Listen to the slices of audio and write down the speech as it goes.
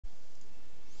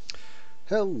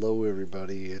Hello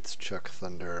everybody, it's Chuck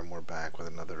Thunder and we're back with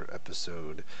another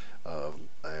episode of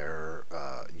our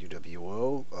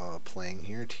UWO playing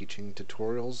here, teaching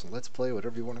tutorials, let's play,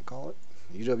 whatever you want to call it.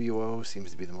 UWO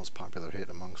seems to be the most popular hit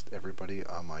amongst everybody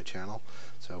on my channel,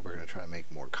 so we're going to try to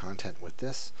make more content with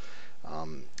this.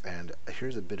 And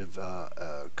here's a bit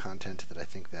of content that I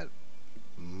think that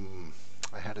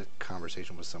I had a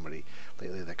conversation with somebody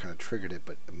lately that kind of triggered it,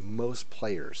 but most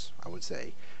players, I would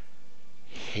say,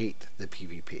 hate the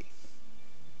PvP.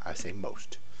 I say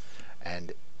most.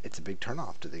 And it's a big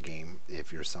turnoff to the game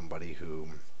if you're somebody who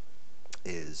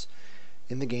is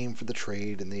in the game for the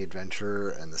trade and the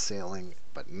adventure and the sailing,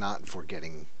 but not for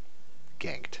getting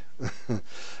ganked.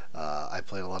 I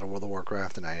played a lot of World of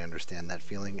Warcraft and I understand that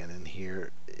feeling, and in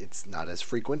here it's not as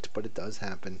frequent, but it does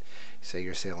happen. Say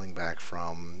you're sailing back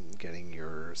from getting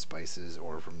your spices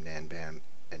or from Nanban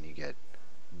and you get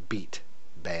beat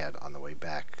bad on the way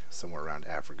back somewhere around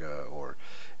Africa or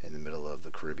in the middle of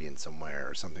the Caribbean somewhere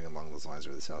or something along those lines,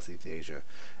 or the Southeast Asia,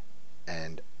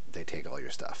 and they take all your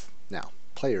stuff. Now,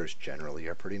 players generally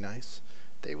are pretty nice.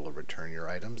 They will return your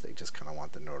items. They just kind of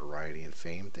want the notoriety and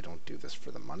fame. They don't do this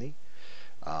for the money.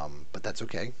 But that's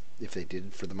okay. If they did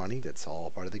it for the money, that's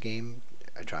all part of the game.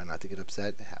 I try not to get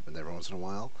upset. It happens every once in a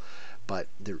while. But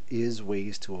there is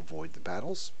ways to avoid the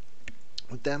battles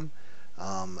with them.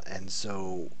 And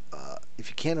so if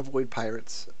you can't avoid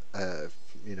pirates,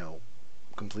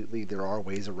 completely, there are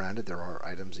ways around it. There are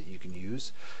items that you can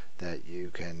use that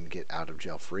you can get out of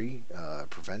jail free,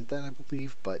 prevent that, I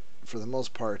believe. But for the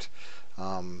most part,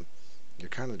 you're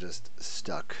kind of just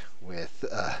stuck with,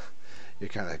 you're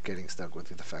kind of getting stuck with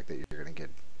the fact that you're going to get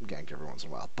ganked every once in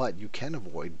a while. But you can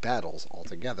avoid battles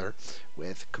altogether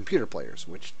with computer players,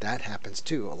 which that happens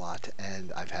too a lot.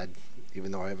 And I've had,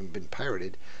 even though I haven't been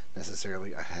pirated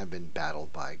necessarily, I have been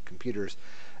battled by computers,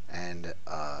 and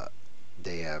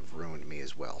they have ruined me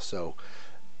as well. So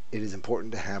it is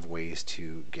important to have ways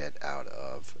to get out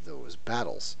of those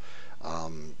battles.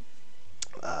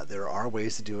 There are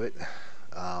ways to do it.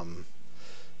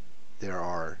 There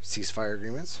are ceasefire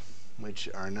agreements, which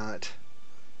are not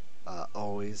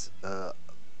always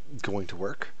going to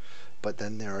work. But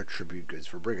then there are tribute goods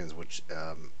for brigands, which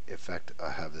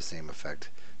have the same effect.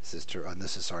 This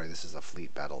is a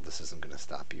fleet battle. This isn't going to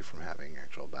stop you from having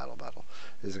actual battle.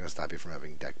 This isn't going to stop you from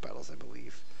having deck battles, I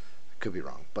believe. I could be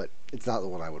wrong, but it's not the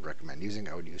one I would recommend using.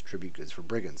 I would use tribute goods for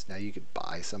brigands. Now you could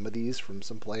buy some of these from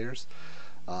some players.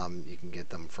 You can get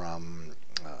them from,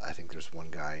 I think there's one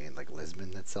guy in like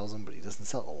Lisbon that sells them, but he doesn't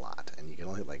sell a lot, and you can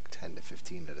only like 10 to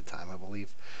 15 at a time, I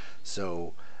believe.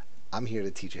 So I'm here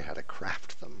to teach you how to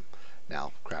craft them.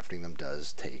 Now, crafting them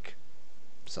does take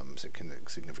some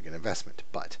significant investment,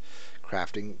 but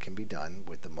crafting can be done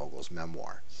with the Mogul's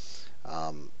Memoir.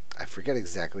 I forget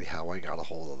exactly how I got a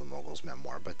hold of the Mogul's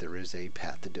Memoir, but there is a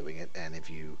path to doing it, and if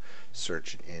you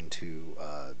search into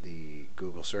the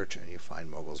Google search and you find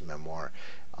Mogul's Memoir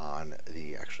on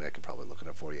the, actually I could probably look it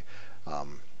up for you,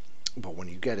 but when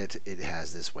you get it, it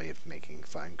has this way of making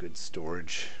fine goods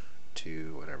storage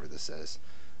to whatever this says.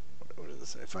 What does it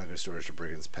say? Find good storage to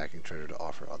brigands, packing treasure to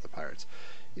offer other pirates.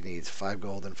 It needs 5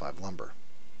 gold and 5 lumber,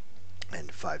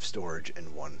 and 5 storage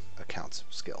and 1 accounts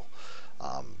skill.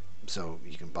 So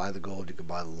you can buy the gold, you can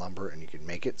buy the lumber, and you can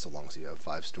make it so long as you have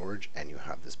 5 storage and you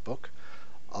have this book.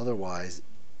 Otherwise,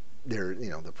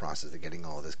 the process of getting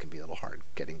all of this can be a little hard.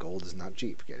 Getting gold is not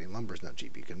cheap. Getting lumber is not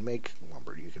cheap. You can make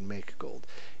lumber, you can make gold.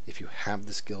 If you have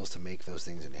the skills to make those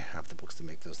things and you have the books to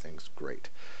make those things, great.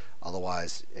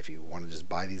 Otherwise, if you want to just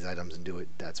buy these items and do it,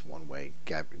 that's one way.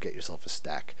 Get yourself a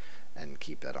stack and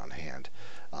keep that on hand.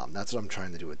 That's what I'm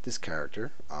trying to do with this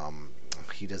character.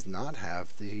 He does not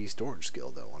have the storage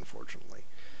skill, though, unfortunately.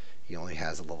 He only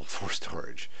has a level 4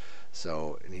 storage.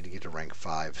 So I need to get to rank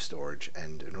 5 storage,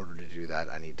 and in order to do that,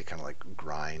 I need to kind of like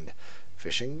grind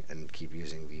fishing and keep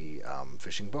using the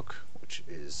fishing book, which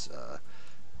is,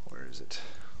 where is it?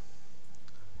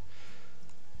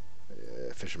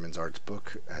 Fisherman's Arts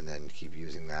book, and then keep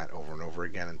using that over and over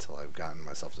again until I've gotten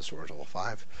myself to storage level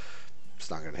 5. It's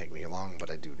not going to take me long, but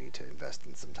I do need to invest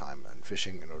in some time on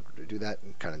fishing in order to do that,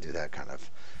 and kind of do that kind of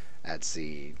at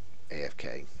sea,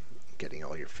 AFK, getting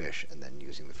all your fish and then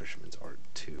using the Fisherman's Art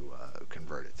to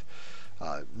convert it.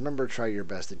 Remember, try your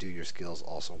best to do your skills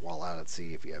also while out at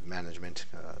sea. If you have management,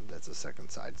 that's a second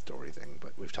side story thing,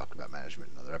 but we've talked about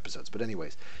management in other episodes. But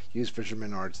anyways, use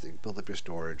Fisherman Arts to build up your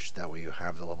storage. That way you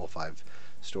have the level 5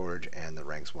 storage and the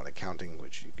ranks 1 accounting,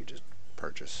 which you could just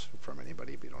purchase from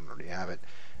anybody if you don't already have it.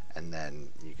 And then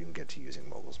you can get to using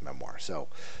Mogul's Memoir. So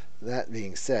that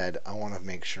being said, I want to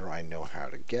make sure I know how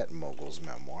to get Mogul's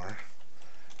Memoir.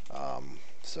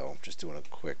 So just doing a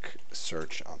quick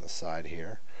search on the side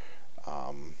here.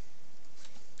 Um,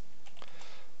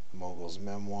 Mogul's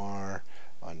Memoir,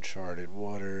 Uncharted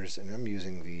Waters, and I'm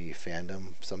using the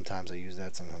fandom. Sometimes I use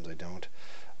that, sometimes I don't.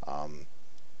 Um,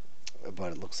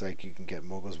 but it looks like you can get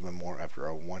Mogul's Memoir after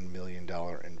a $1 million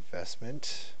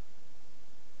investment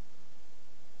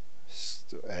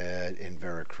in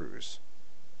Veracruz.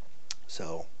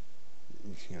 So,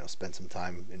 spend some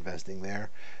time investing there,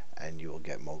 and you will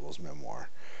get Mogul's Memoir.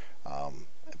 I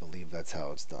believe that's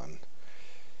how it's done.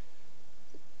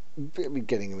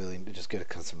 Getting a million, just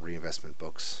get some reinvestment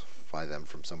books, buy them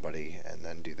from somebody, and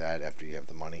then do that after you have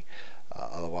the money.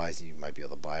 Otherwise, you might be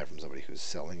able to buy it from somebody who's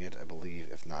selling it, I believe.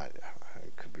 If not, I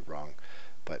could be wrong.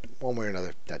 But one way or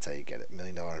another, that's how you get it. $1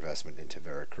 million investment into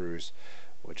Veracruz,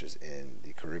 which is in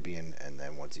the Caribbean, and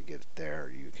then once you get it there,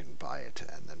 you can buy it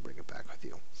and then bring it back with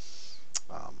you.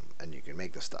 And you can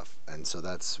make the stuff. And so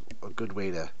that's a good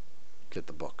way to get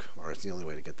the book, or it's the only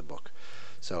way to get the book.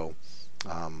 So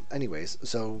anyways,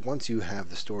 so once you have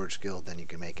the storage skill, then you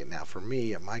can make it. Now for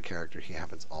me, my character, he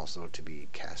happens also to be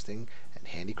casting and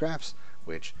handicrafts,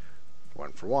 which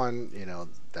one for one,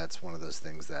 that's one of those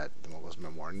things that the Mogul's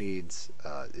Memoir needs,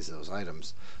 is those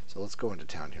items. So let's go into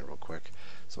town here real quick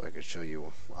so I could show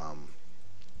you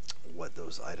what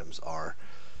those items are.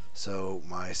 So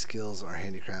my skills are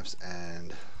handicrafts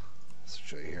and, let's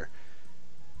show you here,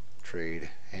 trade,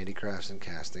 handicrafts and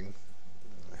casting.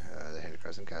 The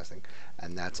handicrafts and casting,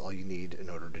 and that's all you need in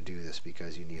order to do this,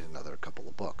 because you need another couple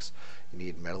of books. You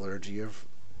need metallurgy of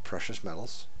precious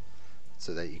metals,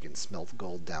 so that you can smelt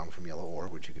gold down from yellow ore,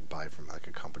 which you can buy from like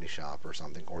a company shop or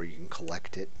something, or you can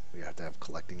collect it. You have to have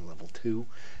collecting level 2,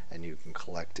 and you can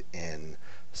collect in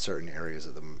certain areas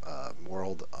of the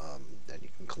world, and you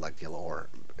can collect yellow ore.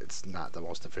 It's not the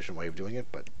most efficient way of doing it,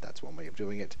 but that's one way of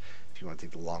doing it. If you want to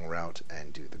take the long route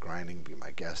and do the grinding, be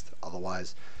my guest.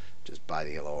 Otherwise, just buy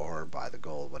the yellow ore, buy the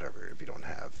gold, whatever, if you don't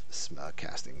have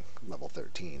casting level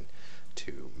 13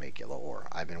 to make yellow ore.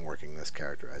 I've been working this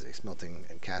character as a smelting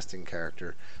and casting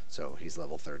character, so he's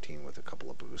level 13 with a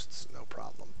couple of boosts, no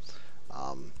problem.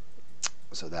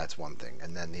 So that's one thing.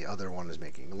 And then the other one is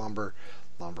making lumber.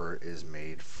 Lumber is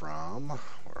made from,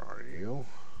 where are you?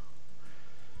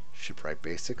 Shipwrecked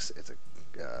Basics. It's a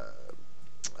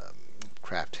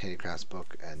handicrafts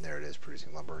book, and there it is,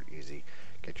 producing lumber. Easy.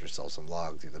 Get yourself some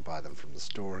logs, either buy them from the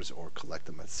stores or collect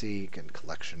them at sea, and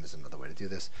collection is another way to do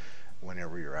this.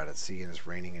 Whenever you're out at sea and it's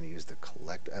raining and you use the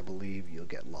collect, I believe, you'll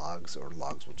get logs, or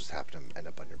logs will just happen to end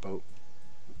up on your boat.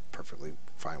 Perfectly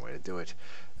fine way to do it.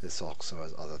 This also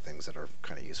has other things that are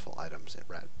kind of useful items,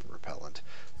 rat repellent.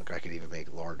 Look, I could even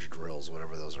make large drills,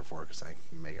 whatever those are for, because I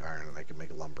can make iron and I can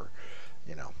make lumber.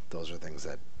 Those are things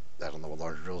that, I don't know what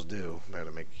large drills do. I'm going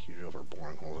to make huge over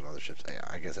boring holes in other ships.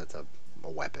 I guess that's a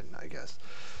weapon, I guess.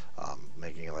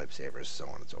 Making lifesavers, so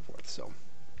on and so forth. So,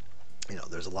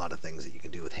 there's a lot of things that you can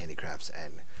do with handicrafts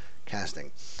and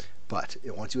casting. But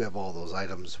once you have all those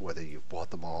items, whether you've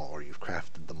bought them all or you've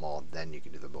crafted them all, then you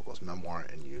can do the Mogul's Memoir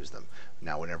and use them.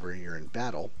 Now, whenever you're in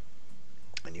battle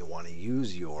and you want to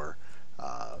use your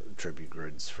tribute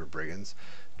goods for brigands,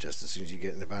 just as soon as you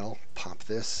get into battle, pop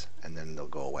this, and then they'll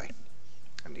go away.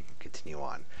 And you can continue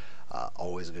on.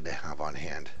 Always good to have on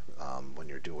hand when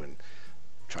you're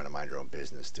trying to mind your own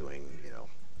business, doing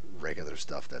regular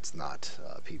stuff that's not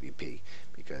PvP,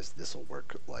 because this will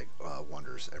work like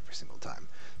wonders every single time.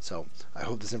 So I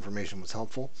hope this information was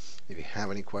helpful. If you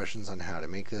have any questions on how to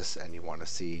make this and you want to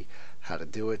see how to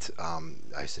do it,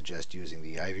 I suggest using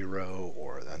the Ivy Row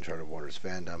or the Uncharted Waters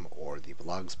fandom or the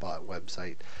Blogspot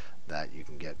website that you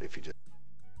can get if you just.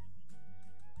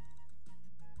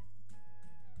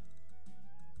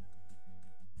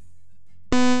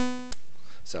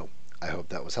 So I hope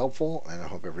that was helpful, and I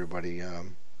hope everybody all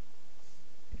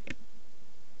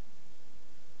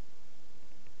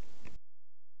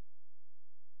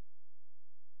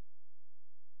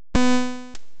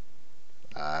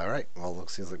right. Well, it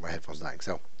seems like my headphone's dying.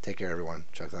 So take care, everyone.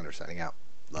 Chuck Thunder signing out.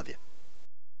 Love you.